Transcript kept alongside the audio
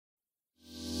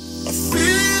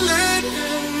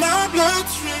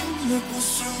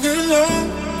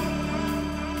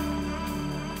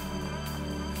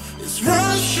It's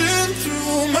rushing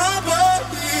through my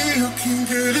body, I can't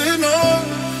get enough.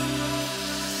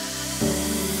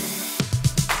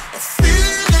 I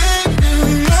feel it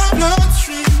in my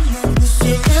bloodstream, like we're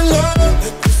still in love,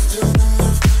 like we're still in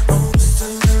love, oh, we're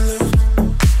still in love.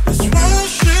 It's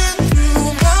rushing through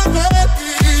my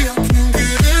body, I can't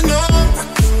get enough, I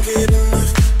can't get enough,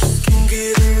 just can't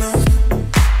get enough.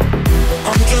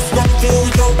 I'm just going through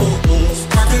it all,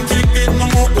 I can't take it no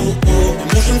more,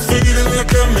 emotions fading like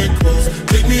chemicals.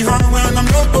 Take me high when I'm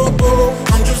low,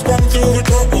 I'm just going through it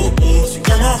all, so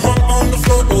got my heart on the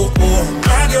floor,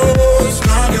 not yours,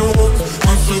 not yours.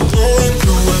 I'm still going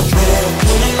through withdrawal.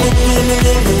 No, no, no, no, no,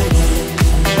 no, no.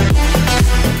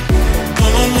 No,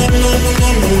 no, no, no, no, no,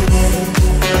 no, no.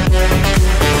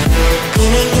 No,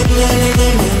 no, no, no, no, no,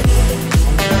 no.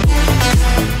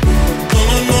 No,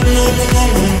 no, no, no, no,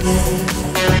 no, no.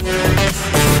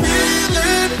 Feel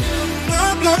it in my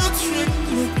bloodstream,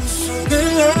 like we're so in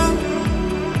love.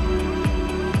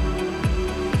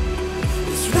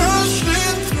 It's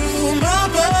rushing through my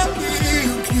body,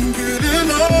 I can't get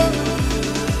enough.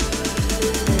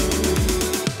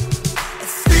 I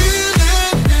feel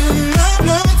it in my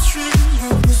bloodstream,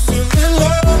 like we're still in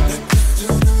love, like we're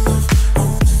still in love, oh,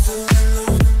 we're still in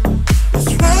love.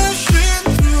 It's rushing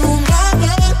through my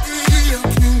body, I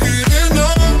can't get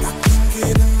enough, I can't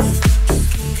get enough, just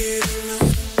can't get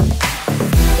enough.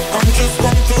 I'm just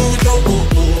going through it all,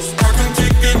 I can't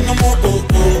take it no more,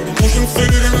 emotions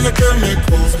fading like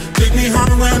chemicals. Take me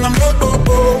high when I'm low,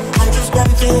 I'm just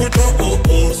going through it all,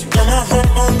 so got my heart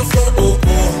on the floor,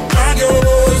 not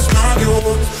yours, not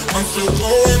yours. I'm still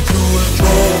going through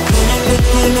withdrawal. No, no, no,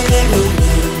 no, no, no, no.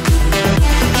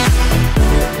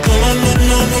 No, no, no,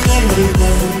 no, no, no, no,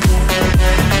 no.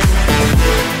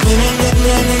 No, no, no,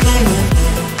 no, no, no, no.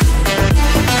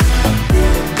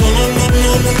 No, no, no,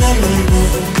 no, no, no, no,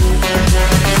 no.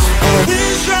 I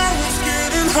wish I was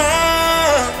getting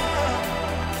high.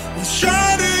 I'm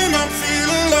shining, I'm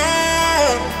feeling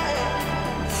love.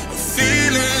 A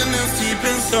feeling that's deep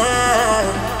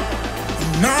inside.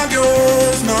 Not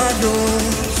yours, not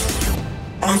yours.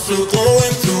 I'm still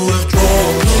going through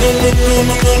withdrawal. No, no, no, no,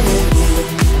 no, no, no, no.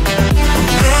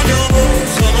 Not yours.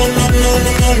 No, no, no, no,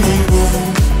 no, no, no.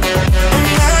 I'm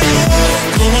not yours.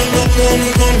 No, no, no, no, no,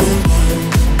 no, no.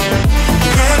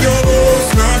 Not yours,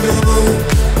 not yours.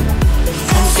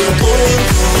 I'm still going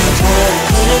through withdrawal.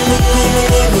 No, no, no, no, no,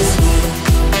 no, no.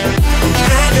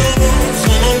 Not yours.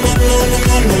 No, no, no, no, no,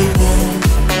 no, no, no.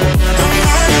 I'm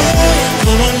not yours.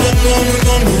 No, no, no, no, no,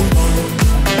 no, no.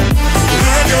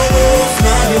 Not yours,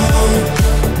 not yours.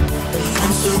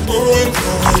 I'm still going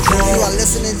through withdrawal. You are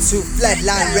listening to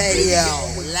Flatline Radio.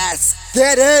 Let's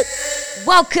get it.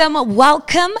 Welcome,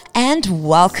 welcome, and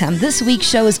welcome. This week's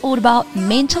show is all about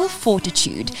mental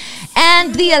fortitude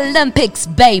and the Olympics,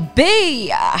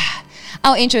 baby.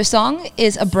 Our intro song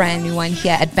is a brand new one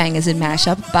here at Bangers and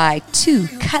Mashup by Two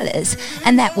Colors,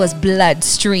 and that was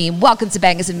Bloodstream. Welcome to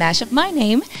Bangers and Mashup. My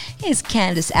name is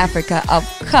Candace Africa, of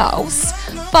course.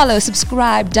 Follow,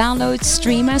 subscribe, download,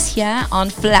 stream us here on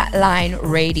Flatline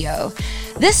Radio.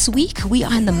 This week, we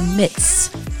are in the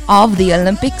midst of the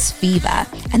Olympics fever,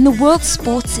 and the world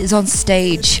sports is on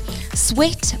stage.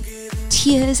 Sweat,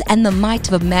 tears, and the might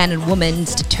of a man and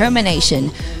woman's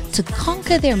determination to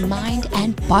conquer their mind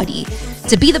and body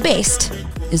to be the best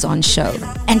is on show.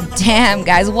 And damn,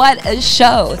 guys, what a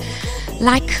show.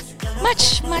 Like,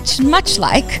 much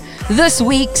like this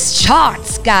week's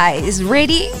charts, guys.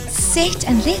 Ready, set,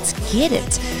 and let's get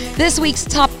it. This week's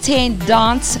top 10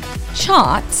 dance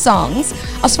chart songs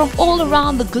are from all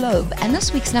around the globe, and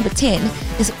this week's number 10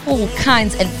 is all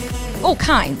kinds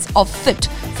of Fit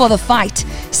for the Fight.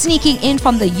 Sneaking in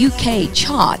from the UK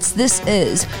charts, this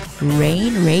is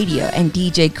Rain Radio and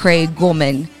DJ Craig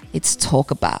Gorman. It's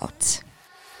Talk About.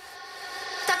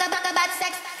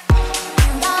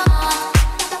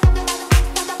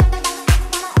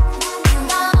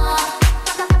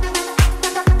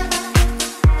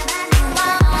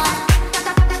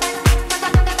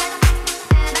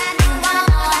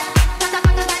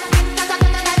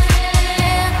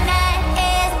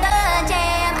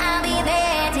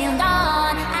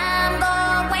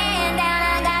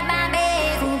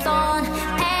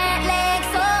 Legs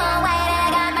so wide,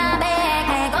 I got my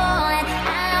backpack on.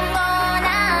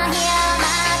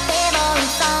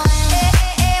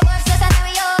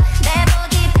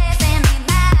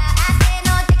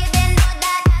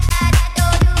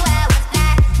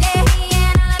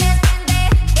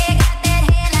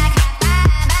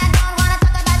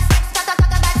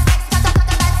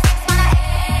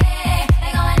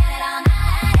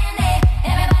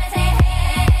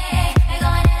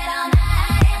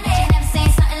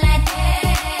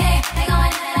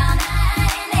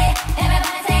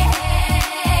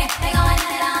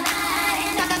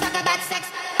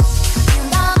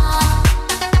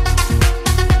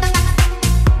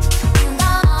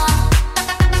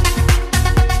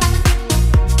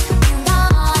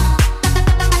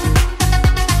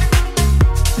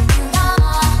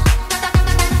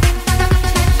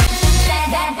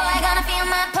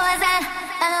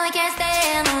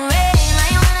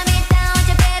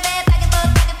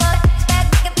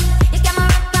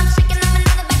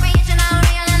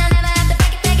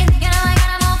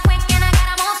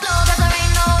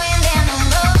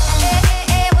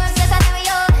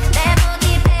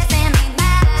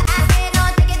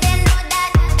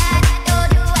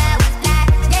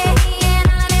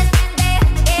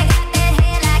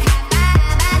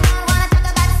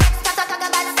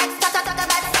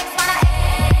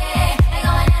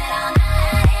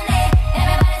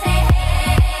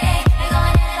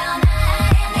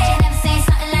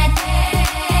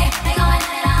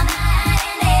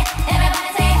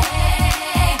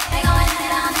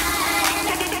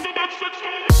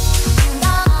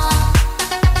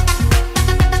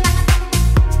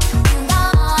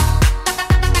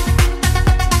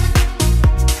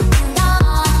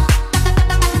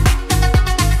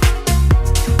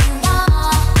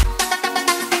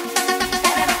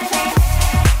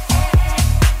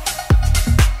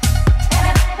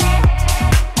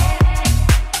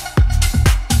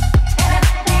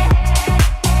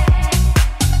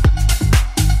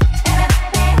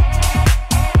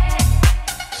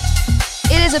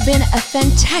 has been a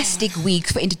fantastic week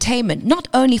for entertainment, not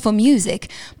only for music,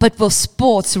 but for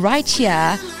sports right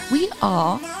here. We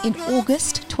are in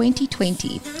August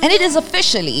 2020, and it is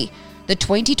officially the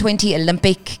 2020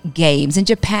 Olympic Games in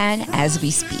Japan as we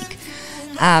speak.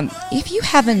 If you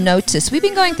haven't noticed, we've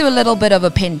been going through a little bit of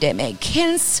a pandemic,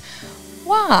 hence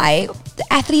why the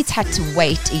athletes had to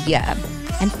wait a year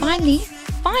and finally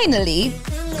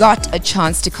got a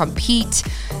chance to compete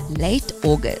late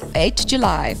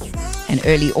July and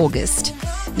early August.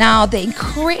 Now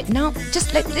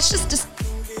let's just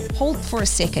hold for a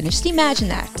second and just imagine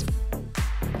that.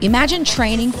 Imagine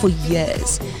training for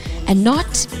years and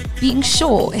not being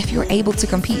sure if you're able to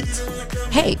compete.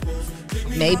 Hey,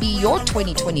 maybe your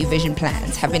 2020 vision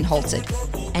plans have been halted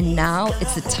and now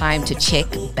it's the time to check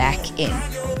back in.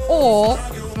 Or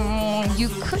you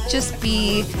could just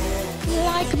be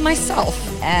like myself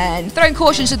and throwing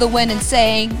caution to the wind and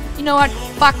saying, you know what,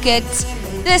 fuck it.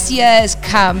 This year's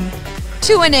come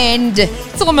to an end.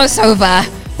 It's almost over.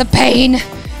 The pain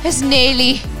has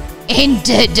nearly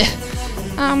ended.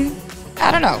 I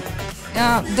don't know.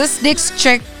 This next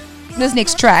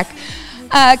track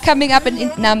coming up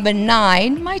in number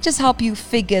 9 might just help you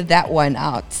figure that one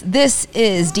out. This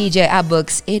is DJ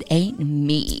Abbouk's It Ain't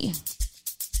Me.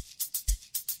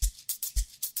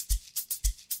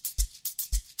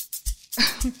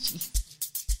 Jeez.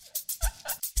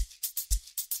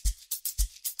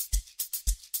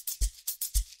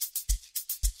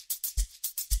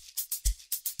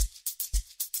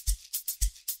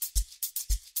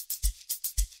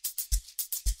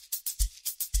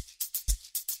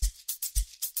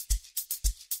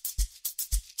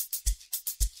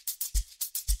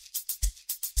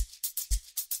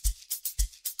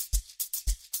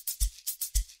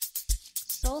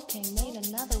 Soul King made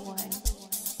another one.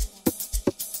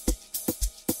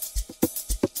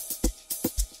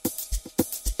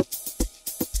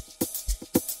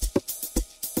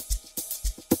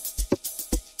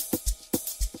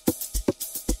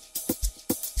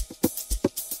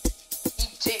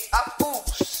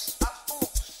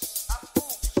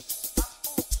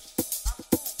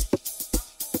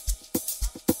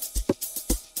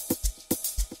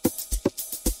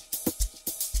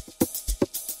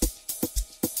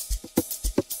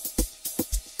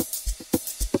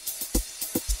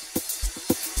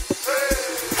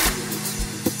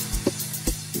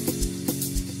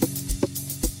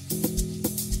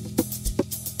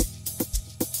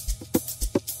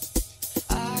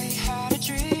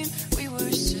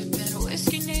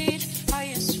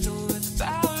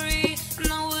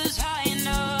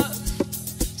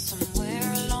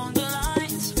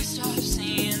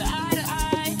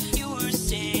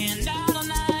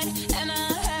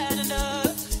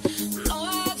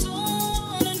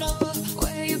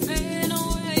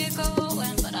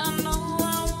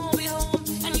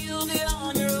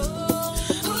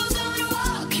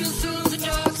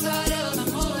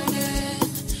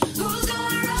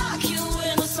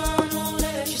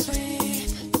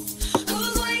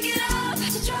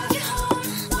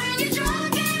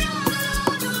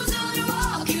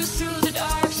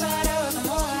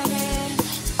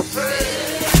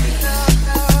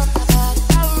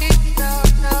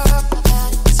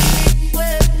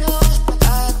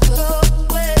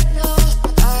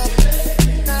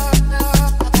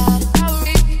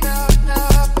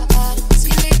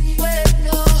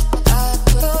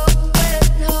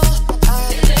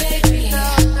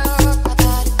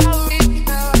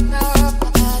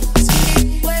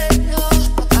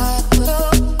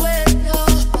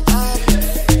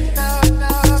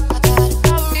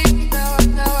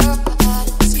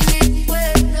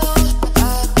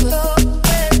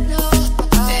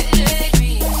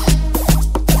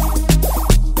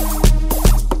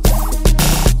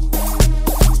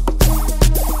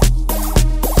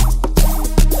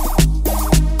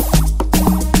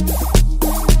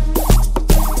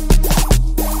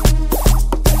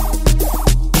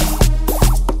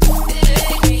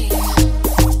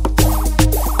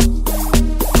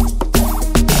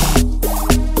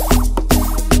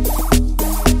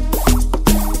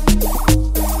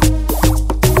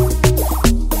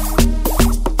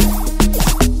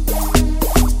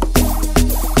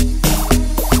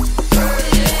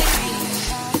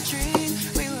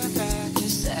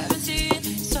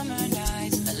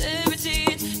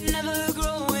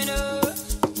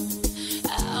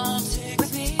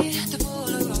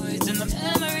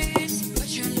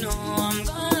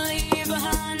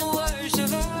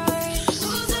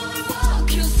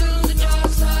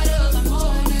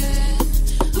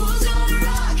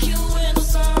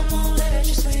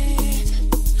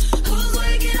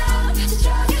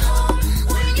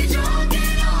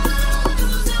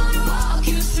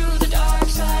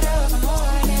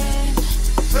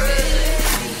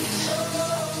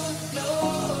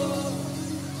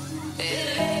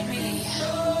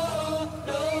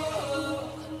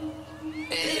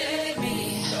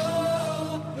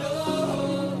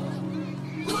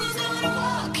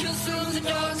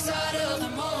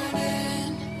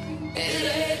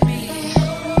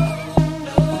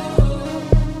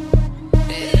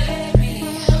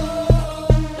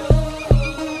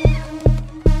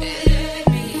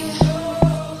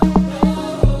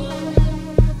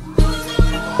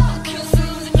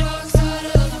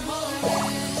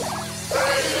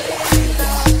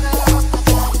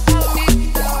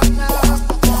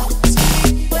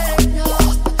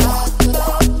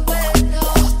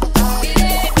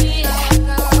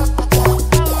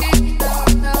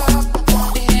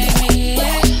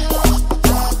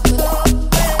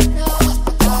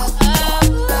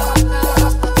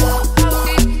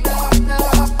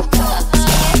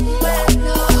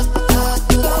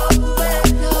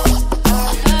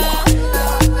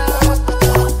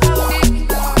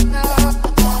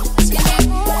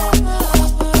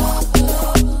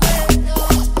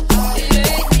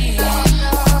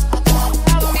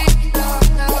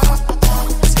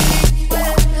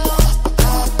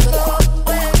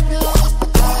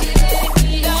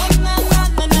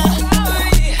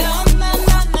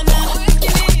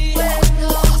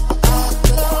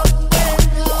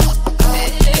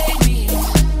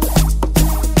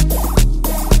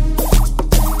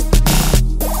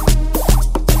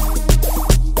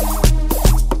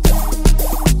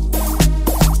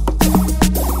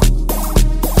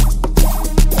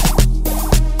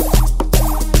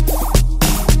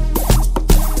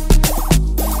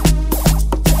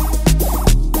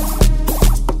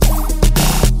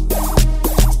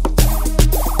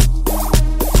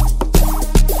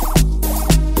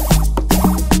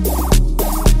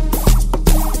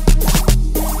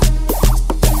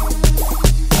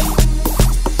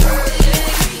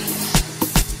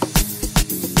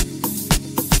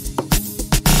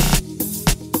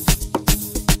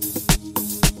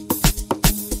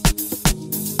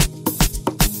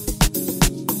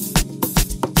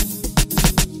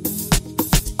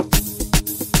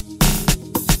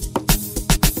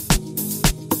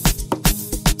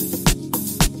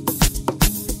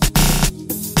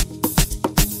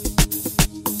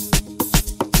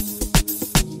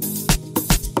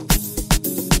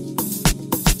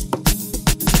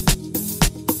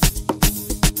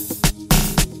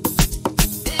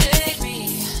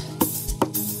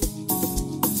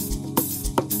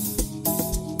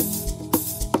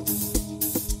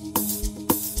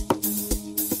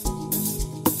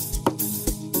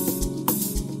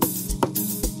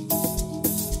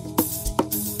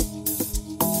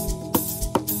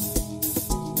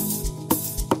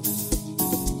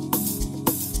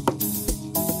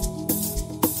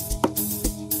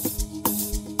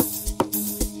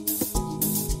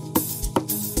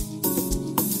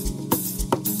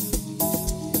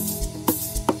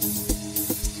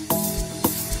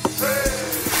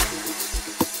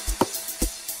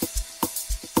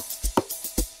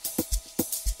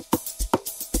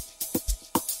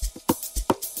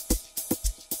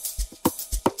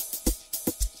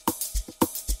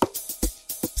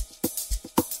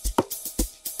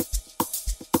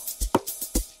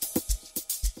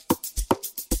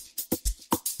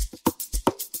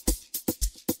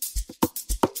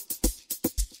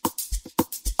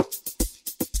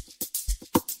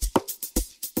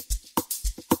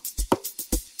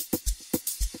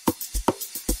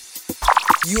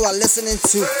 You are listening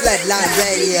to Flatline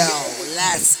Radio.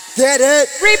 Let's get it.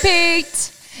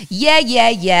 Repeat.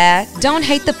 Yeah. Don't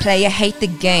hate the player, hate the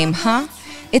game, huh?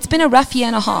 It's been a rough year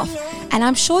and a half, and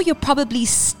I'm sure it's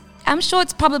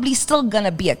probably still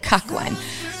gonna be a cuck one.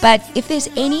 But if there's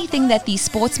anything that these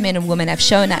sportsmen and women have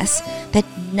shown us, that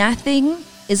nothing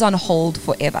is on hold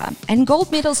forever, and gold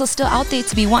medals are still out there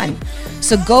to be won.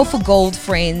 So go for gold,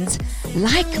 friends.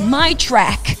 Like my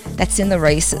track that's in the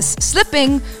races,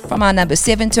 slipping from our number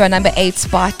 7 to our number 8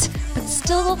 spot, but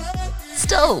still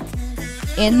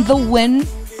in the win,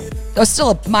 or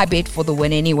still my bet for the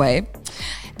win anyway.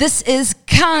 This is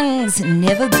Kang's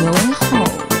Never Going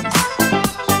Home.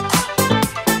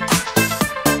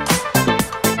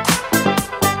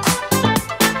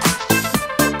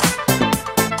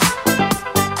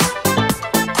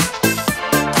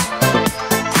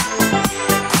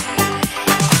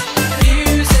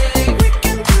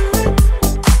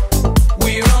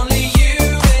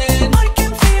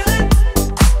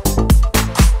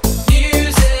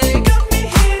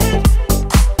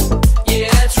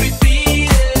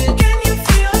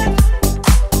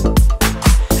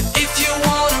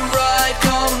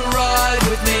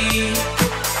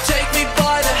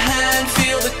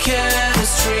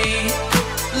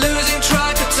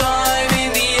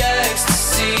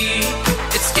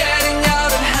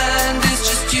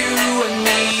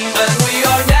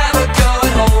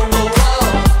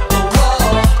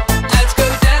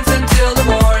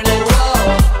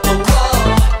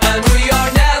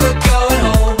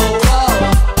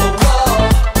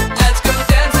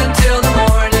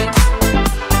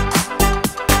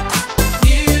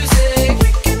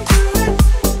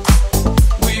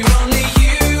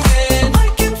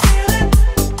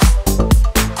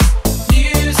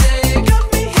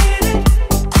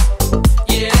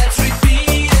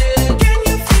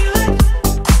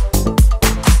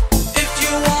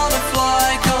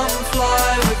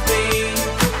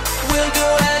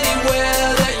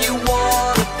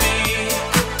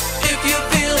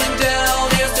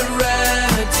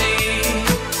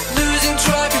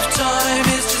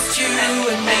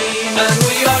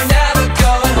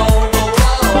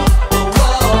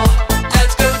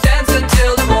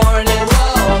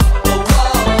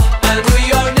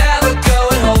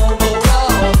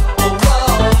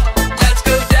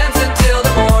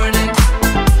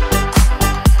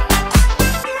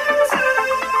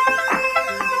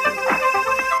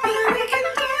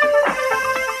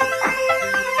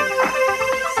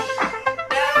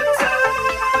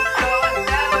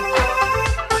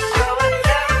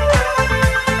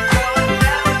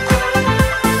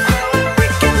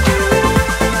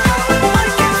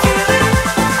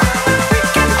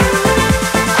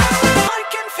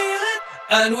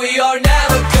 And we are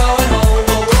never going home.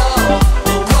 Oh, whoa,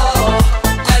 oh, whoa.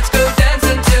 Let's go dance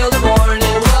until the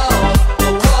morning. Whoa,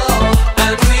 oh, whoa.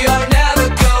 And we are never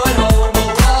going home.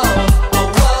 Oh, whoa, oh,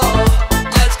 whoa.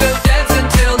 Let's go dance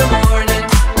until the morning.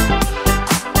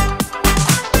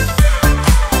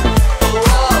 Oh,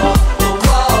 whoa, oh,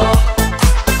 whoa.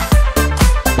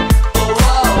 Oh,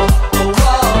 whoa, oh,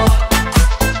 whoa.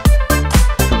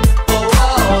 Oh,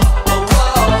 whoa, oh,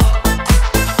 whoa.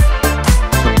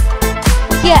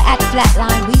 Here at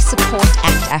Flatline, we support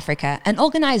ACT Africa, an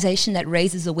organization that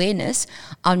raises awareness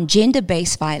on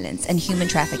gender-based violence and human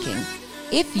trafficking.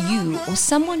 If you or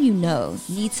someone you know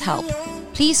needs help,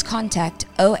 please contact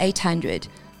 0800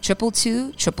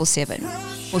 222 777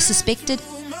 for suspected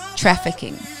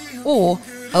trafficking, or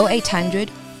 0800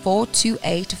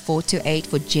 428 428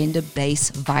 for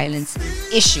gender-based violence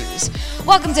issues.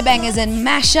 Welcome to Bangers and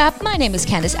Mashup. My name is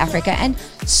Candice Africa, and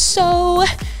so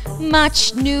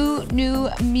much new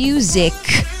music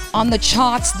on the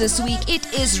charts this week. It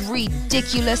is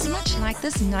ridiculous. Much like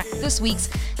this week's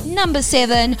number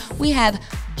 7, we have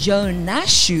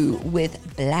Jonashu with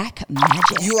Black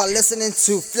Magic. You are listening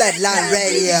to Flatline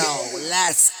Radio.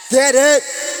 Let's get it.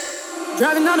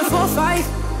 Driving down the 4-5,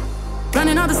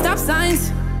 running all the stop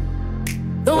signs.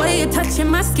 The way you're touching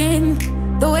my skin,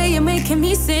 the way you're making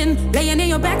me sin, laying in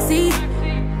your backseat.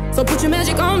 So put your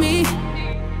magic on me.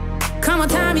 Come on,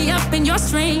 tie me up in your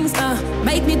strings,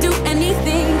 make me do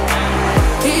anything.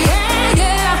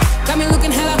 Yeah, got me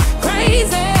looking hella crazy.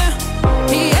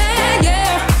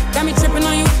 Yeah, got me tripping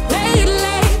on you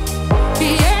lately.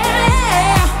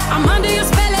 Yeah, I'm under your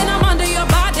spell and I'm under your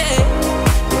body.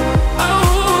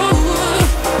 Oh,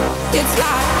 it's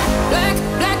like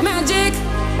black magic.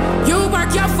 You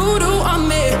work your voodoo on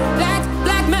me.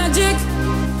 Black magic.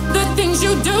 The things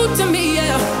you do to me,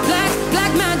 yeah.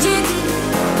 Black magic.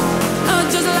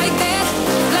 Just like that,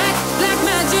 black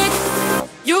magic.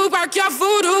 You work your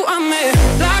voodoo on me.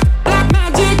 Black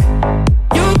magic.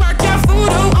 You work your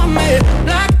voodoo on me.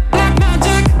 Black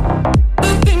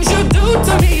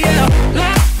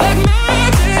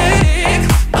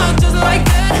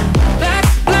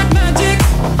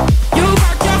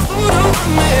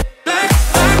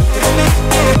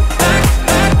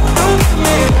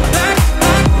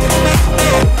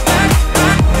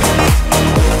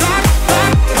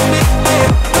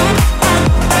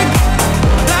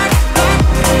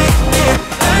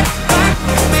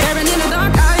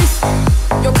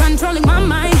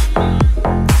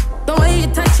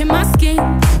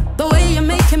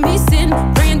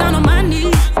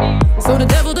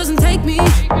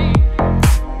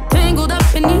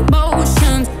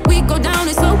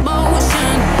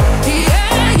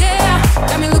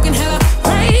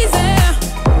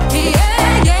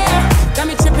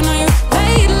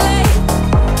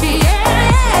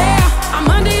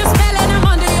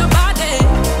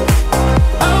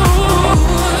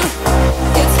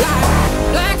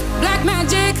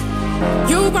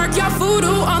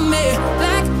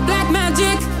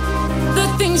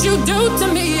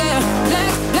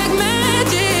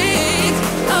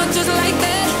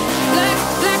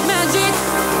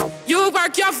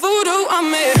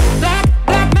on me. Black,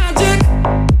 black magic.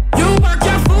 You work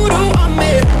your voodoo on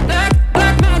me. Black,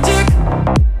 black magic.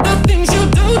 The things you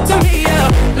do to me, yeah.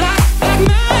 Black, black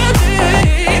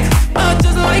magic.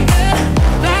 Just like that.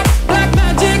 Black, black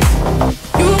magic.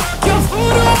 You work your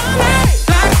voodoo on me.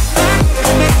 Black, black,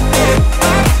 black, black,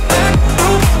 black,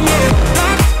 voodoo on me.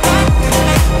 Black, black, black,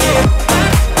 black,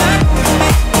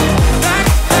 black,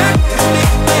 black,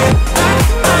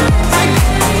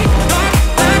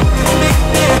 black,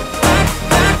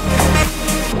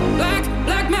 black,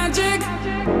 black magic.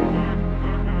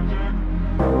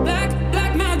 Black,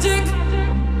 black magic.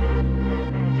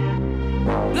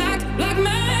 Black, black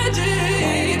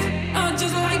magic.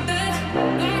 Just like that.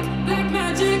 Black, black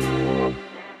magic.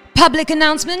 Public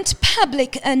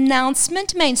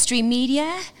announcement. Mainstream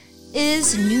media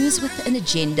is news with an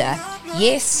agenda.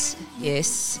 Yes.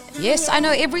 I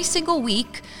know every single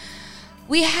week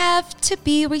we have to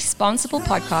be responsible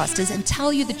podcasters and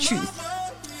tell you the truth.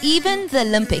 Even the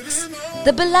Olympics,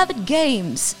 the beloved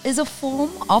games, is a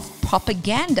form of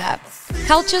propaganda.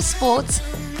 Culture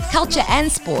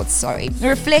and sports,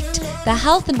 reflect the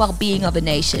health and well-being of a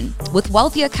nation, with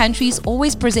wealthier countries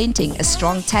always presenting a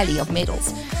strong tally of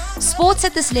medals. Sports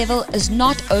at this level is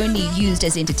not only used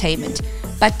as entertainment,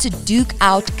 but to duke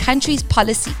out countries'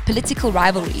 political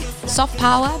rivalry, soft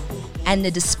power, and the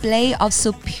display of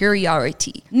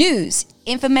superiority. News,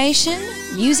 information,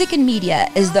 music, and media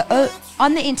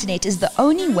on the internet is the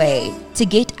only way to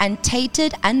get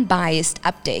untainted, unbiased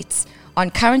updates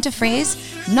on current affairs,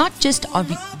 not just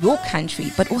of your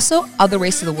country, but also of the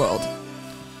rest of the world.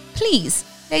 Please,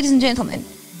 ladies and gentlemen,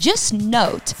 just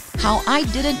note how I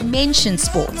didn't mention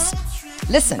sports.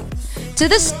 Listen, to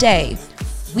this day,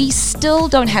 we still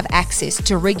don't have access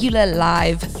to regular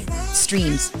live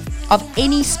streams of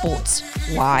any sports.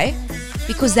 Why?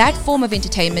 Because that form of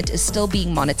entertainment is still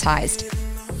being monetized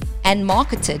and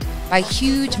marketed by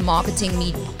huge marketing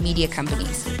media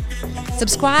companies.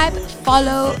 Subscribe,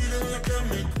 follow,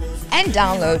 and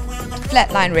download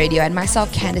Flatline Radio and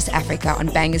myself, Candice Africa, on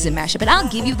Bangers and Mashup. And I'll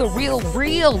give you the real,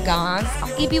 guys.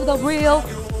 I'll give you the real.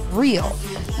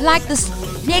 Like this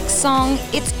next song,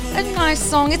 it's a nice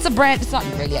song. It's not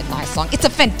really a nice song. It's a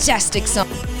fantastic song.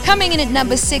 Coming in at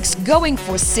number 6, going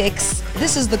for 6.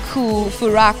 This is the cool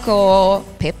Furaco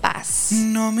Pepas.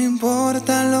 No me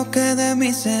importa lo que de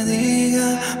mí se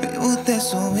diga. Vive usted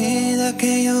su vida,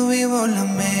 que yo vivo la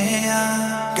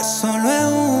mía. Que solo es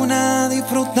una,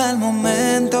 disfruta el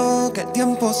momento. Que el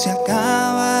tiempo se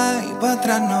acaba y para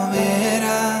atrás no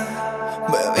verá.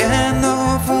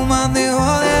 Bebiendo, fumando y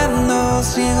jodiendo.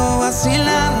 Sigo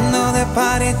vacilando de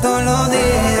party todos los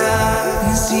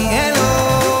días. Cielo.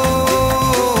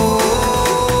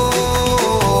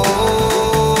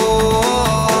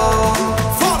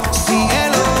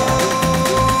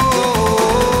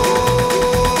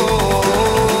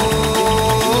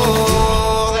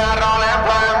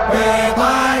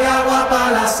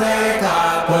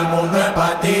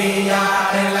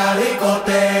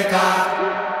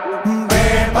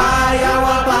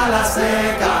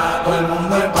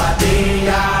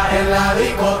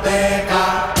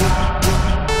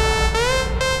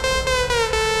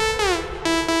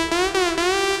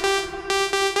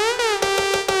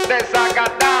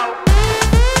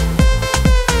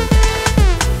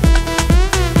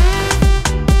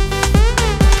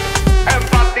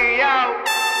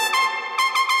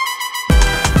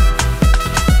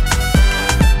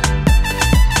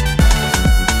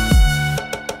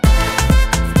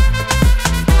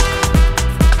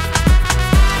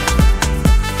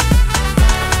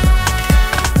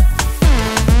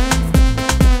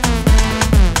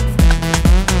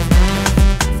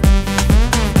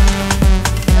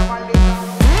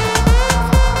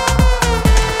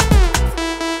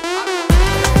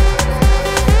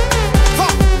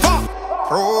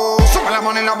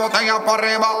 Pa'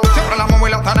 arriba, siempre la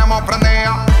móvil la tenemos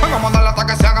prendida. Vengo a mandarla hasta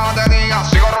que se haga de día.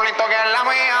 Sigo rulito que es la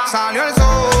mía. Salió el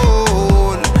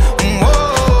sol, un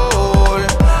gol.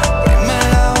 Prime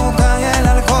la boca y el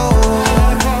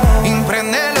alcohol.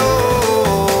 Impréndelo,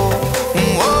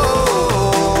 un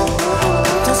gol.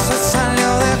 Esto se salió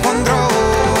de control.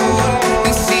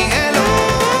 Y síguelo.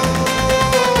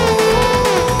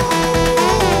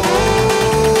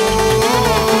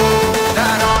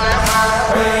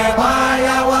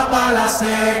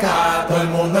 Seca, todo el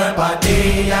mundo en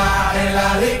patilla en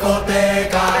la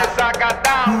discoteca.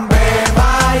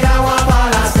 Beba y agua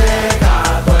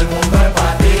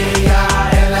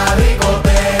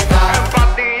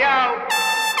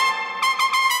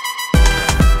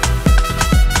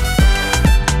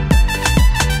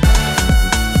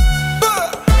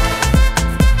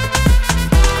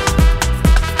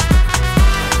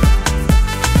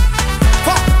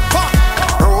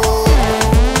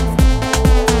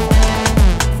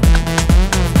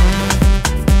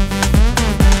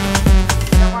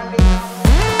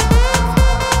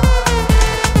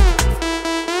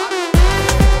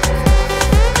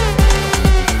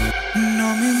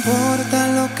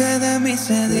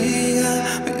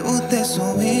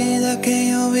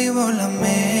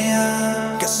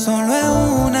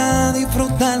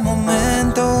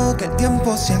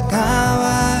tiempo se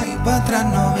acaba y para atrás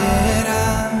no viera.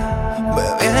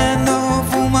 Bebiendo,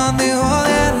 fumando y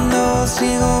jodiendo,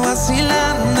 sigo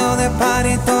vacilando de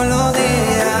party todos los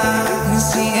días.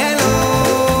 Cielo.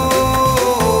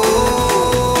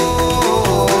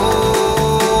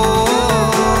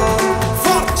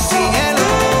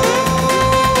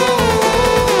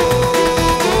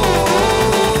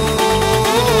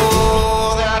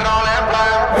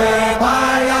 Pepa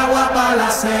y agua para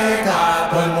la seca,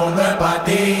 todo el mundo en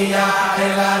patilla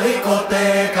en la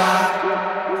discoteca.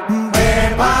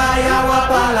 Pepa y agua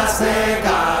para la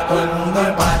seca, todo el mundo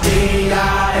en patilla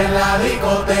en la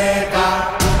discoteca.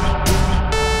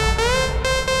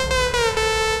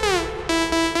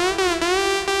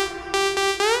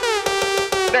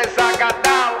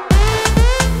 Desacatado.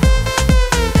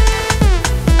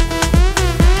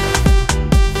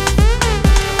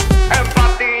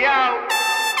 Empatillado.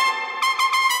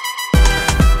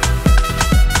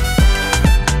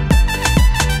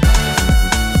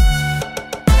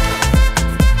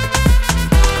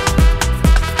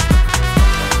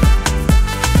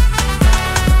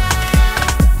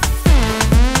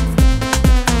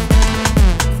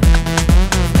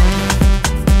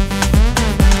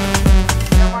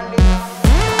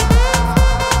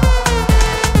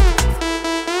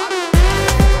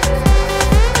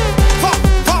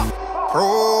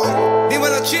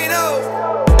 Dímelo Chino,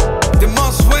 the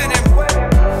most winning,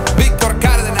 Víctor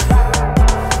Cárdenas,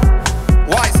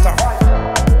 White Star,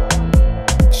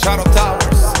 Shadow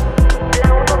Towers,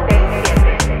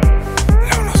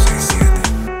 La 167.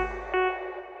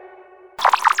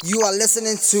 You are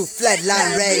listening to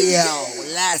Flatline Radio.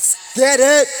 Let's get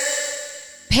it.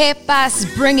 Pepas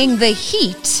bringing the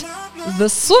heat, the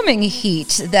swimming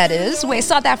heat, that is, where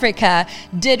South Africa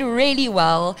did really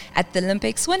well at the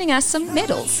Olympics, winning us some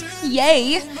medals.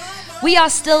 Yay! We are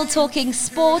still talking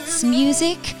sports,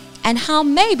 music, and how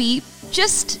maybe,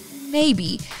 just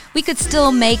maybe, we could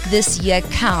still make this year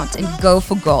count and go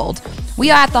for gold. We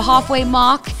are at the halfway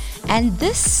mark, and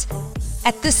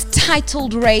at this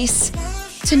titled race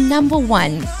to number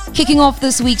 1, kicking off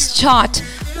this week's chart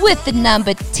with the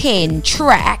number 10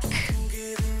 track.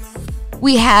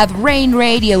 We have Rain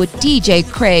Radio with DJ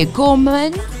Craig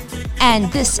Gorman,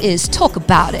 and this is Talk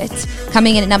About It.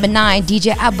 Coming in at number 9,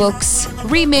 DJ Abux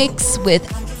remix with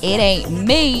It Ain't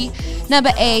Me.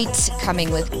 Number 8, coming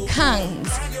with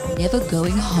Kung's Never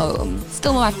Going Home.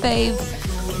 Still my fave.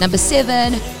 Number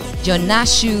 7,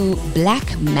 Jonashu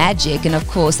Black Magic, and of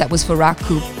course that was for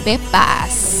Raku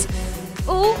Pepas.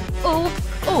 Ooh, ooh,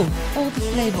 ooh, all the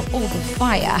flavor, all the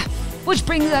fire. Which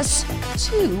brings us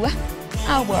to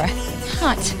our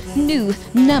hot new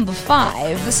number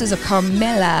 5. This is a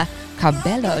Carmela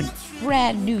Cabello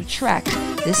brand new track.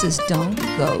 This is Don't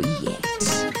Go Yet.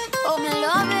 Oh, me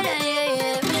love it,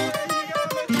 yeah.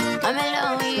 I'm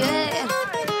alone, yeah.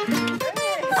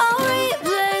 I'll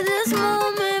replay this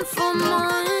moment for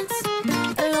months.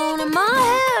 Alone in my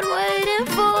head, waiting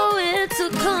for it to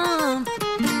come.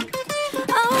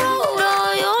 I wrote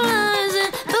all your lines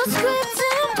and the scripts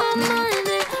in my mind,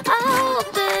 and I hope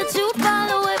that you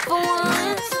follow it for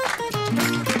once.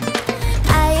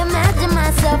 I imagine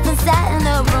myself inside in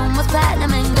the room with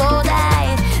platinum and gold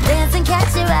eyes. Dance and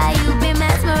catch your eye, you be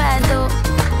mesmerized, though.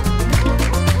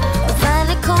 Find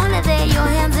the corner there, your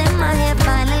hands in my hair.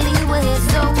 Finally we're here,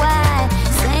 so why?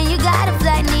 Saying you got a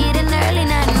flight, need an early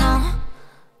night, no.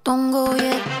 Don't go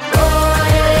yet. Oh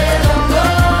yeah, don't go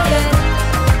yet.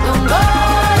 Don't go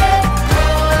yet.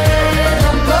 Oh yeah,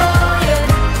 don't go yet.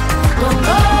 Don't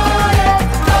go yet.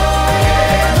 Oh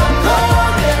yeah, don't go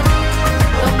yet.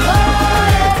 Don't go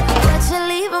yet. What you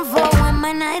leaving for when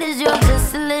my night is yours?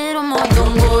 Just a little more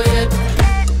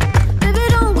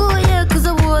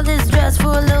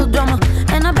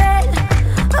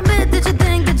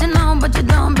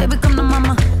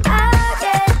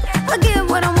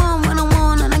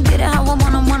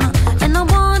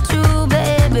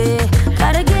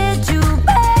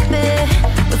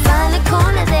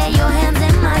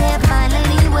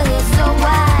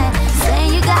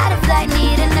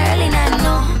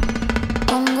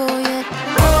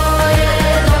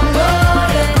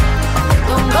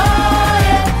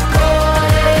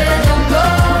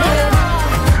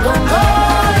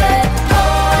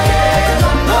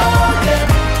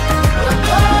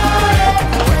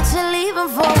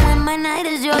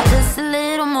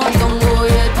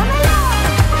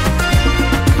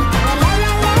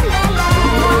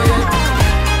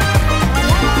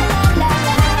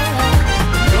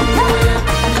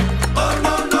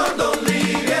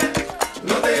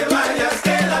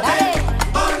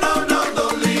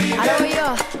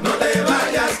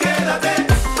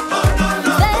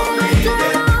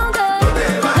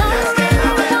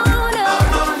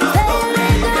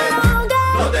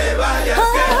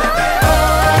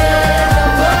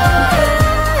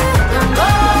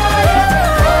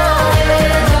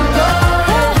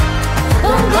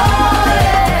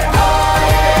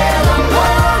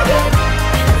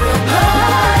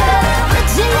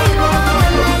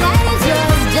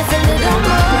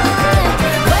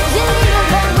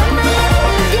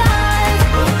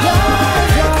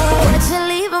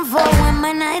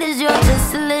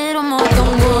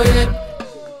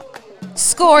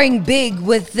scoring big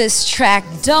with this track.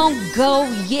 Don't go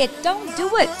yet. Don't do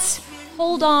it.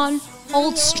 Hold on.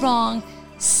 Hold strong.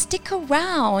 Stick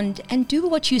around and do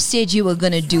what you said you were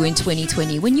going to do in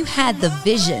 2020 when you had the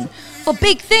vision for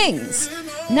big things.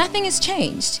 Nothing has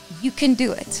changed. You can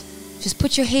do it. Just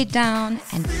put your head down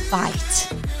and fight.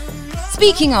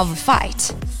 Speaking of a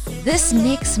fight, this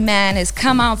next man has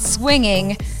come out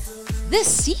swinging this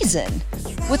season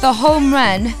with a home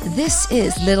run. This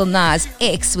is Lil Nas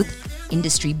X with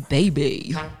Industry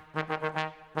Baby. Baby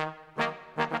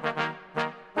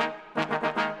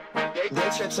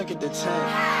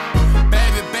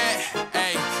bet,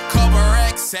 ayy, couple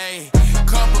racks, ayy,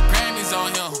 couple Grammys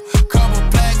on him, couple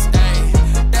plaques, ayy,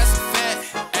 that's a fact,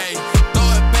 ayy, throw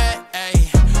it back,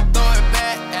 ayy,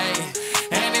 ayy,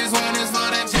 and this one is for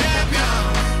the champion,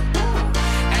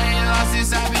 ain't lost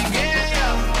since I began, yo,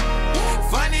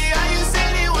 funny how you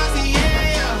said it was the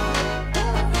end, yo,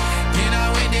 you know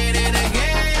we did it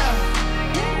again, yo,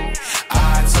 I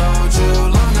told you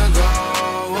long ago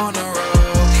on the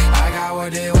road, I got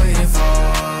what they waiting for.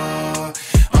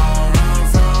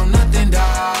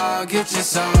 Get your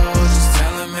soul, just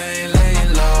tell him I ain't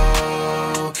laying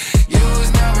low. You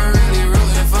was never really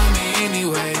rooting for me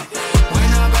anyway. When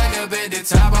I'm back up at the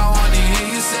top, I wanna hear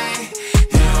you say,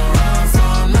 you don't run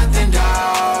from nothing,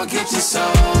 dawg. Get your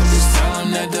soul, just tell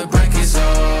him that the break is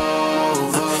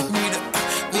over.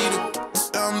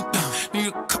 Need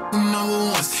a couple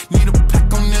number ones. Need a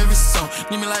pack on every song.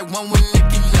 Need me like one with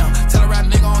Nicki now. Tell a rap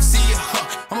nigga I don't see it, huh?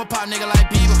 I'm a pop nigga like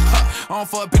Bieber, huh? I don't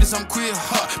fuck bitches, I'm queer,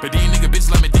 huh? But these nigga bitches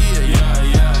like me dear, yeah,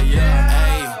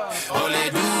 ayy. Oh,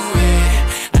 let do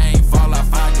it. I ain't fall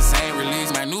off, I just ain't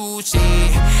release my new shit.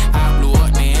 I blew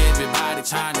up, man, everybody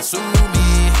tryna sue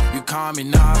me. You call me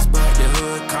Nas, but the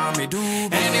hood call me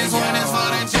Doobie. And this one is for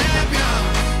the champion.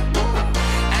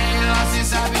 Ain't lost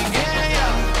since I began, yo.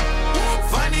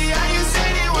 Funny how you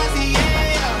said it was the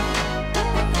end, yo.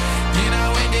 You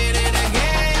know we did it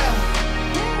again, yo.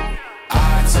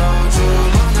 I told you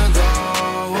long ago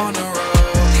on the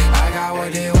road, I got what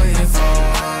they waiting for.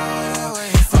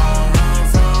 Don't run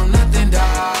from nothing,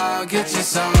 dawg. Get your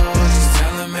soul, just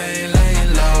tell him I ain't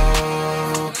laying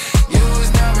low. You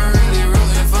was never really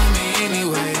rooting for me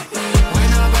anyway. When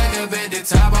I'm back up at the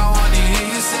top, I wanna hear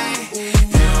you say,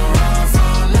 you don't run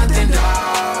from nothing,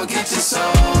 dawg. Get your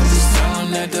soul, just tell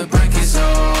him that the break is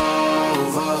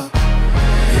over.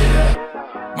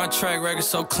 My track record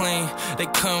so clean, they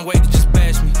couldn't wait to just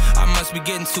bash me. I must be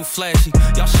getting too flashy.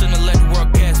 Y'all shouldn't have let the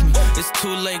world gas me. It's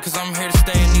too late, cause I'm here to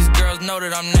stay, and these girls know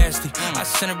that I'm nasty. I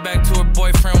sent her back to her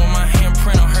boyfriend with my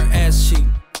handprint on her ass cheek.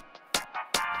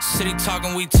 City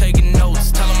talking, we taking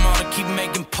notes. Tell him all to keep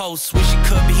making posts. Wish he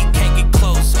could, but he can't get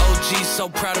close. OG so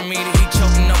proud of me that he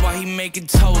choking up while he making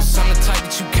toast. I'm the type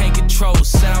that you can't control.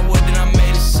 Said I would, then I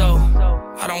made it so.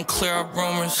 I don't clear up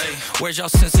rumors. Where's y'all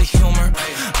sense of humor?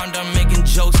 I'm done making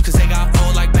jokes, cause they got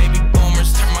old like baby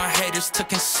boomers. Turn my haters to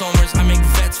consumers. I make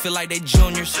vets feel like they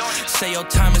juniors. Say your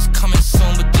time is coming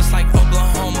soon, but just like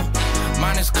Oklahoma,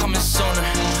 mine is coming sooner.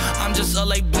 I'm just a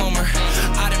late bloomer.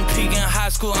 I didn't peak in high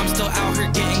school, I'm still out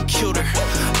here getting cuter.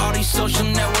 All these social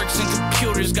networks and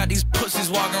computers got these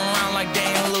pussies walking around like they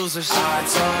ain't losers. I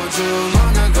told you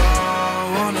long ago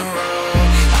on the road,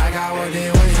 I got what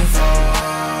they waiting for.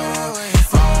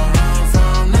 Don't run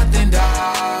from nothing,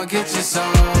 dawg. Get your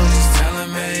soul, just tell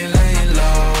him I ain't laying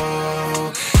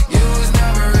low. You was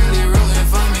never really rooting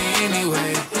for me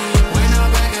anyway. When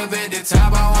I'm back up at the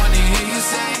top, I wanna hear you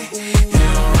say, you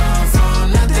don't run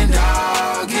from nothing,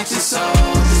 dawg. Get your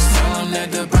soul, just tell him that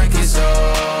the break is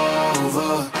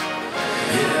over.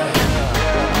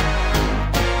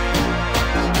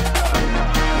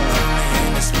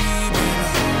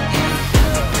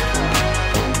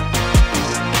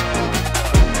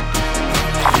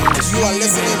 You are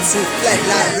listening to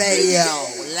Flatline Radio.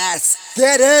 Let's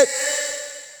get it.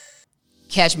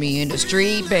 Catch me in the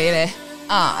street, baby.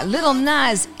 Lil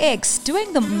Nas X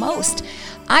doing the most.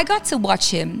 I got to watch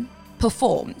him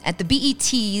perform at the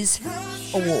BET's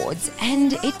Awards,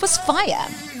 and it was fire.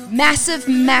 Massive,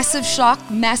 massive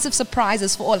shock, massive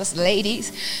surprises for all us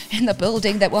ladies in the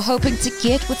building that were hoping to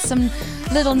get with some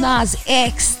Lil Nas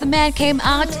X. The man came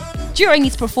out during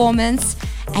his performance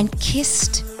and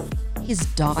kissed his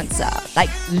dancer, like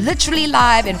literally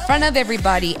live in front of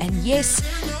everybody. And yes,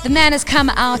 the man has come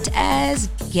out as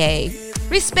gay.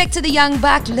 Respect to the young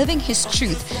buck living his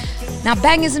truth. Now,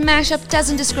 Bangers and Mashup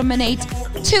doesn't discriminate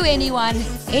to anyone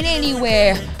in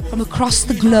anywhere from across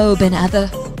the globe and other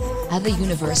other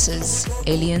universes,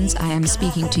 aliens, I am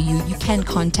speaking to you. You can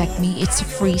contact me. It's a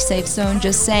free safe zone,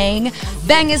 just saying.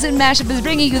 Bangers and Mashup is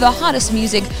bringing you the hottest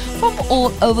music from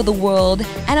all over the world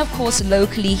and, of course,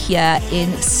 locally here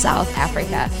in South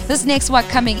Africa. This next one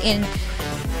coming in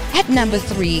at number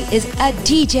 3 is a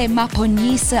DJ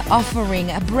Maponyisa offering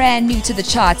a brand new to the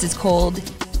charts. It's called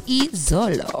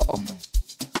Izolo.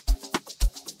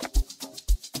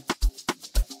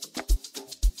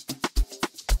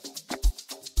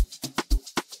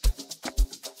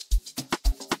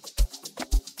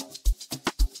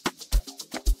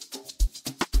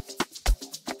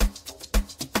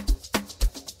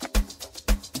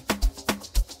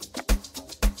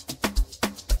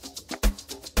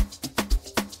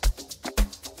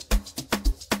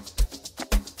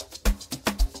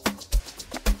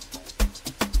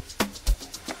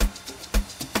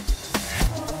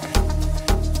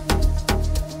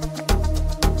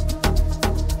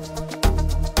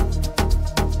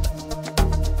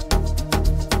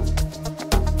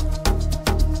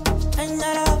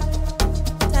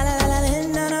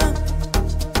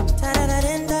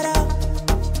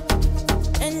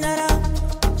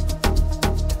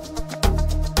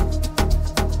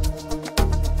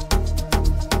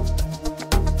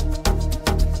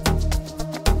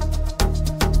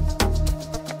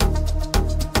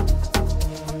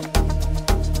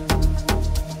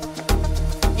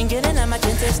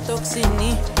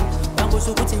 toxini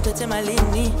banguza ukuthi ngiphethe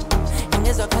malini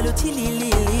ingezwa khala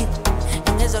uthililili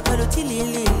ingezwa khala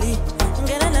uthililili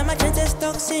ngena nama-chances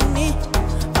toxini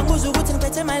banguza ukuthi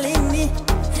ngiphethe malini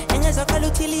ingezwa khala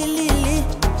uthililili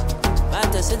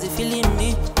bada senza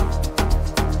ifilimi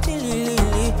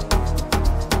tililili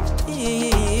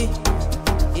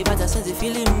ibada senza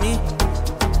ifilimi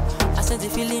asenza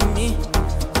ifilimi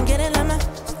ngena nama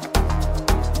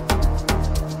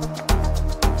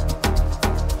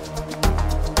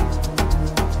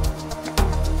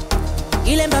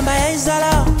ile mbamba ya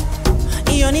izolo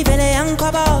iyoni vele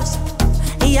yankobos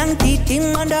iyangidida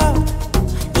ingqondo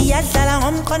iyadlala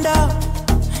ngomqondo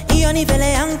iyoni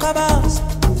vele yankobos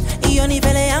iyoni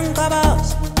vele yankobos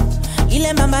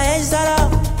ile mbamba ya izolo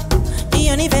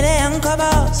iyoni vele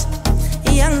yankobos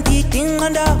iyangidida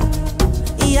ingqondo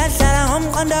iyadlala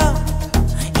ngomqondo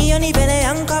iyoni vele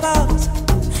yankobos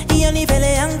iyoni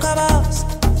vele yankobos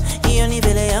iyoni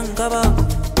vele yankobos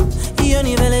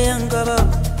iyoni vele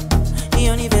yankobos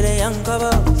Ioni vele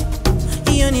yankaba,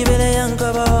 Ioni vele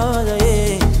yankaba,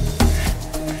 yeah.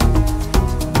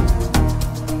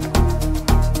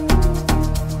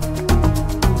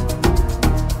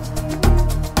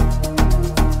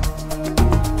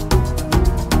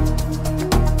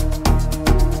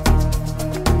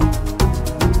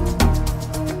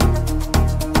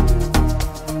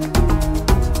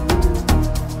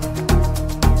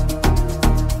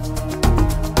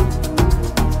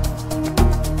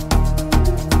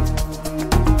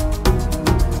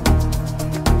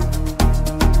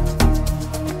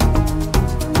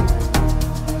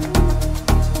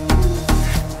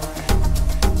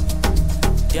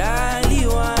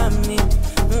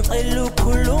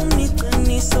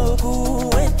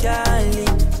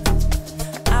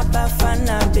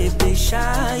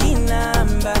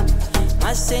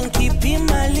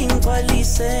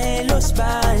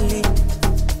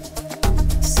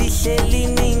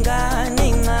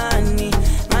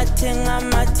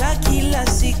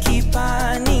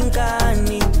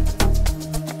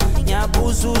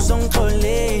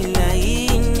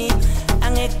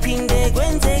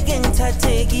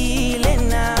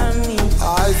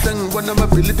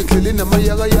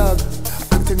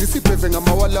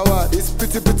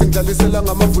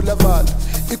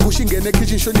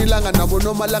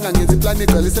 Malanga ngenza iplani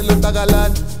igcwalisela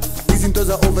ontakalana izinto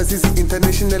za overseas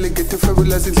international ngethe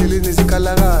fabulous endleleni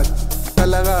zikhalakala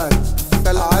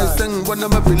kalakala hayi sengibona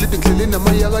amabhilidi endleleni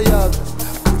amayakayaka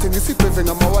angithengisa ibheve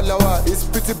ngamawalawa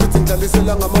isiphithiphithi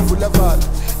ngidlalisela ngamavulavala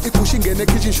igusha ingene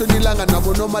ekitchen shonilanga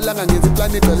nabo nomalanga ngenza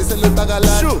iplani igcwalisela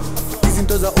ontakalana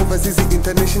izinto za overseas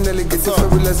international ngethe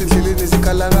fabulous endleleni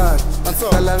zikhalakala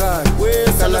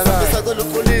sacela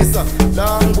uxolisa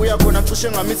la ngibuya khona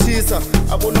cishe ngamithisa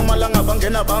abonomalanga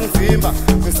bangena bangivimba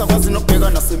ngisakwazi nokubheka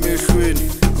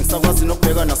nasemehlweni ngisakwazi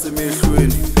nokubheka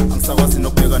nasemehlweni angisakwazi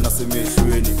nokubheka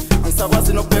nasemehlweni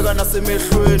angisakwazi nokubheka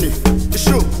nasemehlweni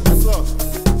ishu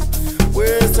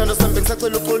wesithando sami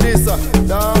ngisacela uxolisa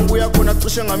la ngibuya khona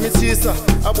cishe ngamithisa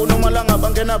abonomalanga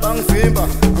bangena bangivimba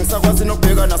angisakwazi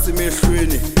nokubheka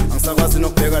nasemehlweni angisakwazi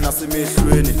nokubheka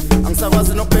nasemehlweni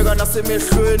angisakwazi nokubheka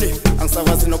nasemehlweni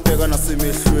angisakwazi nokubheka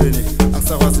nasemehlweni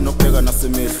angisakwazi nokubheka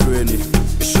nasemehlweni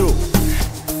isho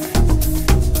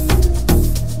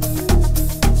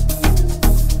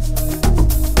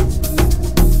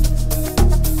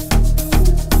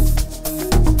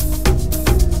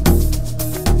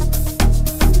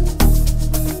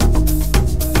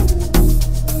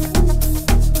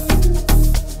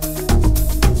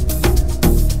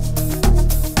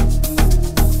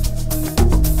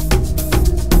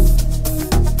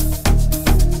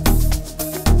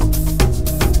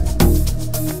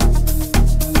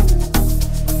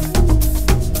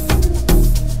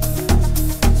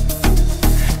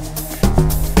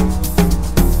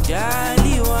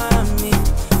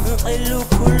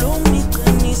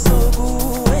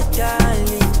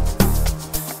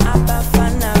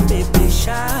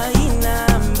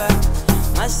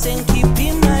angikhiphi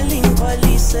imali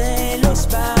ngigcwalise los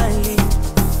bali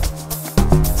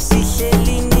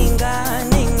sihleli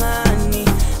ningane ngani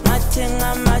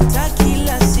ngathenga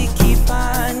amathakila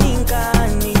sikhiphani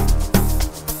ngani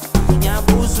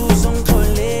ngiyabuza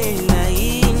uzongixolela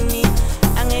yini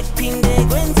angekuphinde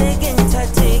kwenzeke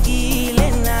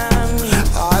ngithathekile nami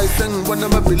hayi sengibona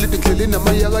amabhilidi ngihleli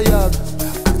namayakayaka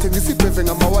angithengisa ibheve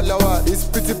ngamawalawala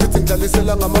isiphithiphithi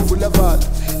ngidlalisela ngamavulavala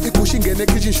igusha ingene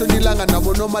ekitchen shonilanga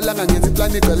nabo nomalanga ngenza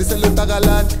iplani igcwalisela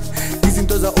entakalani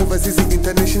izinto za-overseas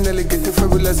international ngethe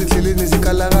fabulous endleleni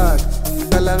zikalakala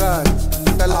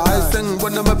hayi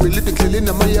sengibona amabhilidi ngihleli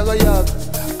namayakayaka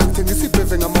angithengisa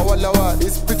ibheve ngamawalawala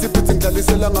isiphithiphithi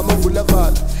ngidlalisela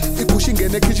ngamavulavala igusha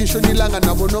ingene ekitchen shonilanga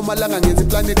nabo nomalanga ngenza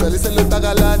iplani igcwalisela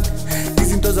entakalani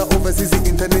izinto za-overseas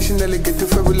international ngethe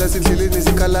fabulous endleleni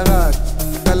zikalakala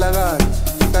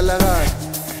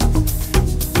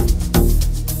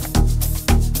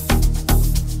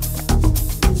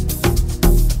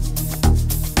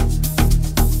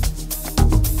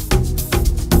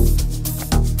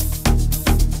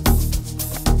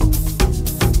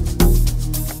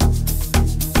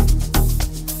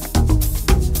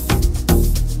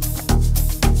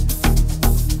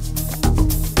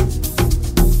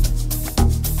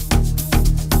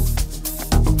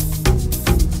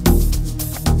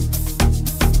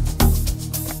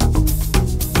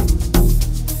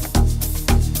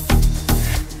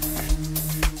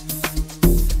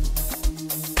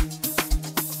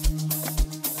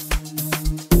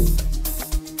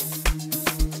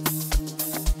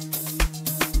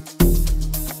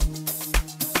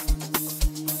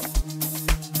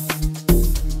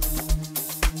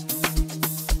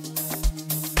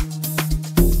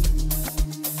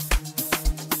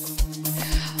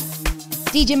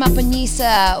DJ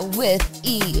Mapanyisa with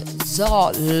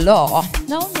Izolo.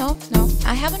 No,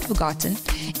 I haven't forgotten.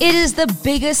 It is the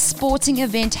biggest sporting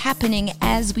event happening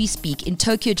as we speak in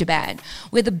Tokyo, Japan,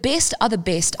 where the best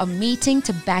are meeting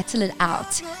to battle it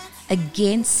out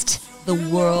against the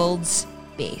world's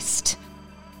best.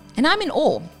 And I'm in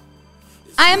awe.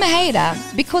 I am a hater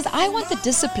because I want the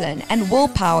discipline and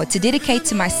willpower to dedicate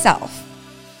to myself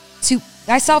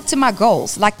to my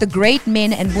goals, like the great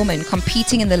men and women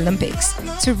competing in the Olympics,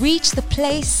 to reach the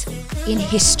place in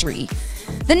history.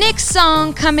 The next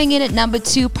song coming in at number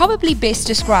 2 probably best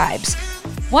describes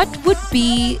what would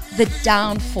be the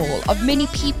downfall of many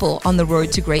people on the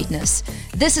road to greatness.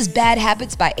 This is Bad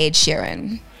Habits by Ed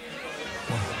Sheeran.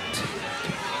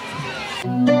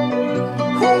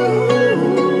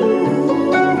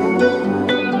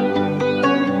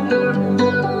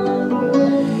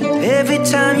 Every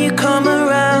time you come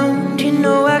around, you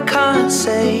know I can't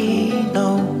say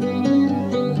no.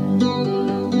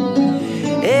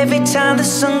 Every time the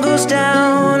sun goes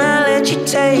down, I let you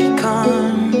take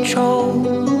control.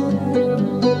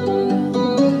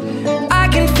 I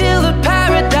can feel the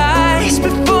paradise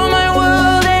before my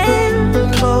world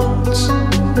implodes.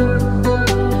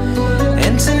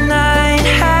 And tonight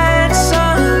had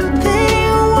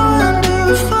something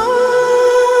wonderful.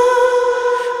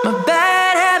 My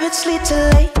bad habits lead to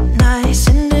late nights,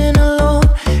 sitting alone,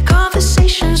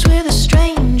 conversations with a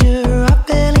stranger I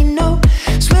barely know,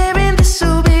 swearing this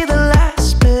will be the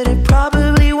last, but it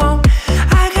probably won't.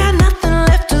 I got nothing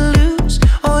left to lose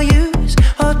or use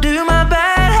or do. My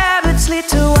bad habits lead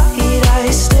to white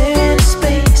eyes staring into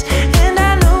space, and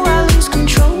I know I lose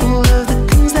control of the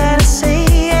things that I say.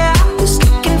 Yeah, I was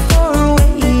looking for a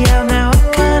way out, now I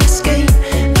can't escape.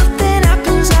 Nothing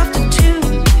happens after 2.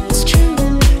 It's true,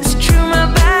 my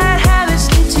bad habits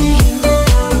lead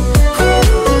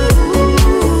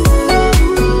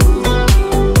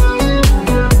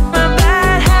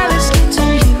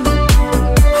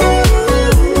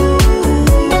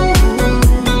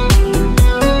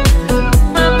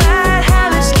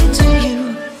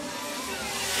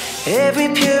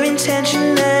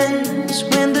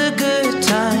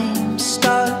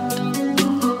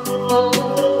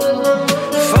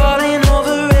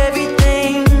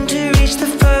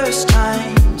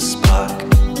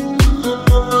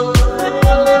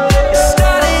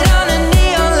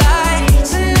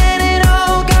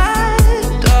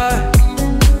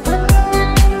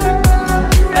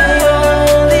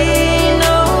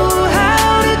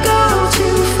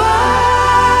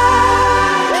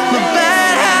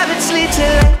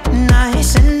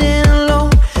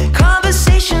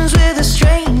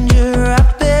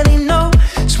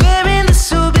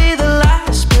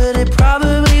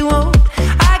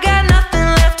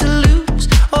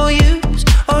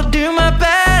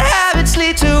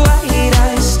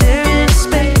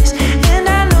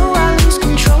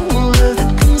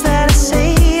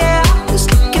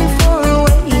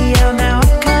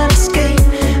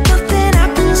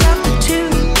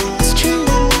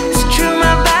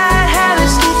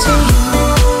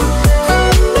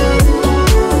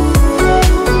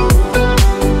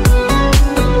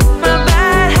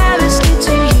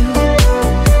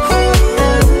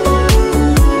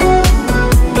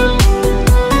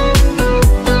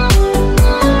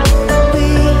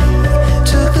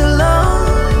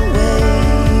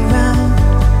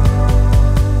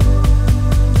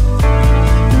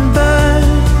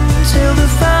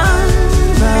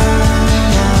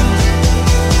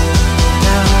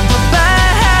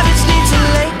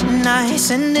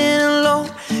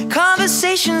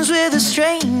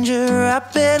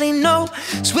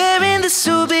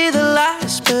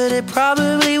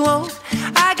probably won't.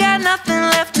 I got nothing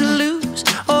left to lose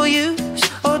or use.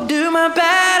 Or do my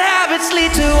bad habits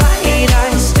lead to white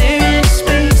eyes staring into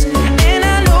space? And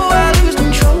I know I lose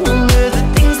control over the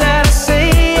things that I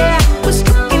say. I was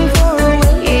looking for a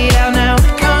way out, now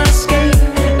I can't escape.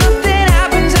 Nothing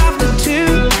happens after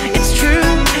two. It's true,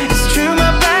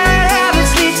 my bad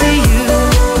habits lead to you.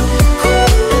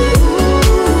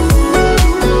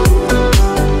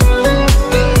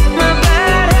 My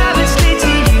bad habits lead to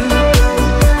you.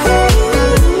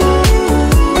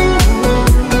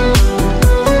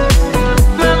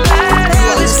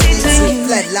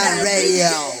 Flatline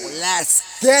Radio. Let's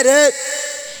get it.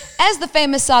 As the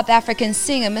famous South African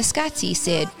singer Muscati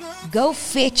said, go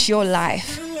fetch your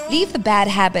life. Leave the bad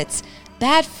habits,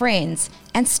 bad friends,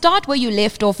 and start where you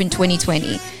left off in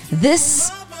 2020.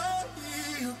 This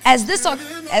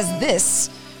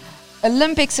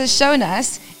Olympics has shown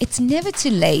us, it's never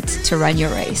too late to run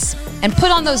your race. And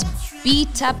put on those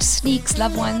beat up sneaks,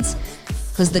 loved ones,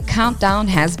 because the countdown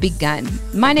has begun.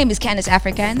 My name is Candice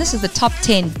Africa, and this is the Top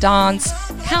 10 Dance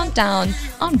Countdown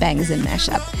on Bangers and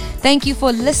Mashup. Thank you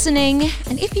for listening,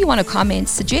 and if you want to comment,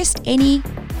 suggest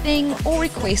anything, or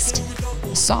request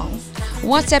a song,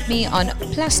 WhatsApp me on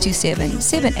 +27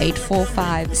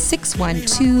 7845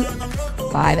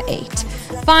 61258.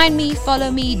 Find me, follow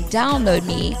me, download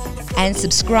me, and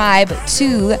subscribe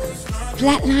to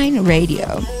Flatline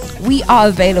Radio. We are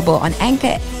available on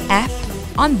Anchor app,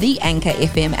 on the Anchor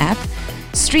FM app.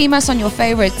 Stream us on your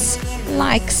favorites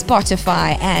like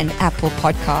Spotify and Apple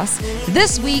Podcasts.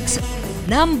 This week's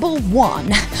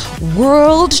 #1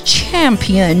 world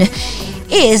champion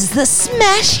is the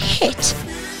smash hit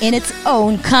in its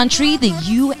own country, the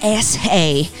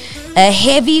USA. A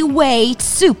heavyweight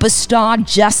superstar,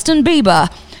 Justin Bieber,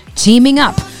 teaming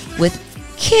up with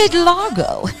Kid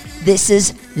Largo. This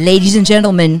is, ladies and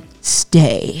gentlemen,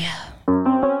 Stay.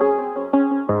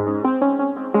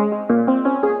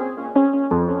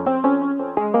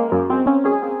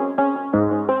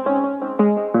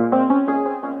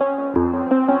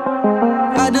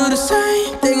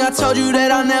 I told you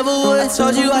that I never would. I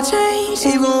told you I changed,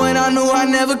 even when I knew I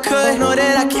never could. Know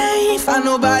that I can't find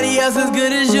nobody else as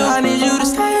good as you. I need you to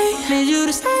stay, need you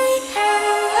to stay.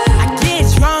 I get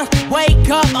drunk, wake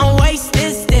up, I'm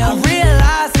wasted still. I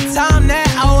realize the time that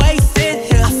I wasted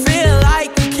here. I feel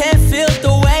like you can't feel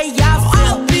the way I feel.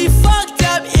 I'll be fucked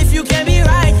up if you can't be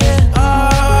right here.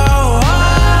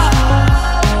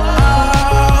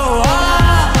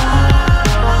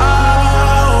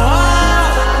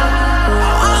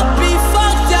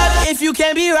 You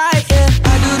can't be right, yeah.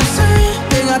 I do the same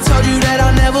thing, I told you that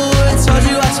I never would. I told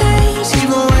you I changed,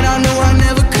 even when I knew I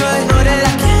never could. Know that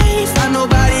I can't find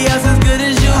nobody else as good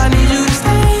as you. I need you to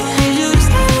stay, need you to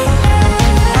stay.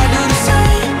 I do the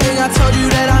same thing, I told you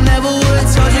that I never would. I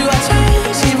told you I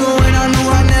changed, even when I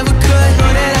knew I never could.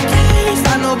 Know that I can't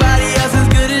find nobody else as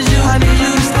good as you. I need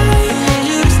you to stay, need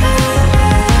you to stay.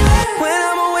 When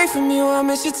I'm away from you, I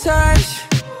miss your touch.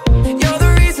 You're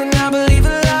the reason I believe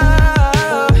in love.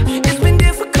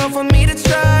 For me to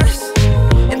trust,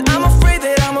 and I'm afraid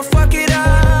that I'ma fuck it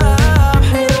up.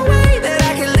 Ain't no way that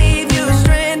I can leave you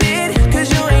stranded,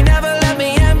 cause you ain't never left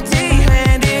me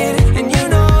empty-handed. And you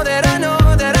know that I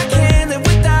can't live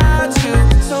without you.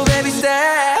 So baby,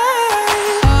 stay.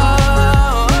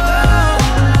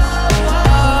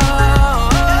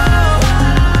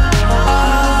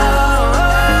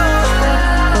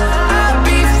 I'd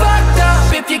be fucked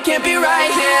up if you can't be right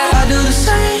here. I do the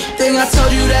same thing, I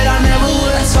told you that I never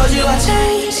would. I told you I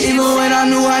changed, even when I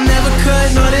knew I never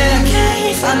could. Know that I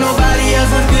can't find nobody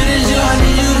else as good as you. I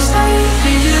need you to stay,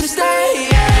 need you to stay.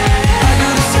 I do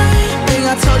the same thing,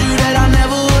 I told you that I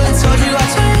never would. I told you I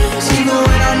changed, even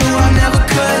when I knew I never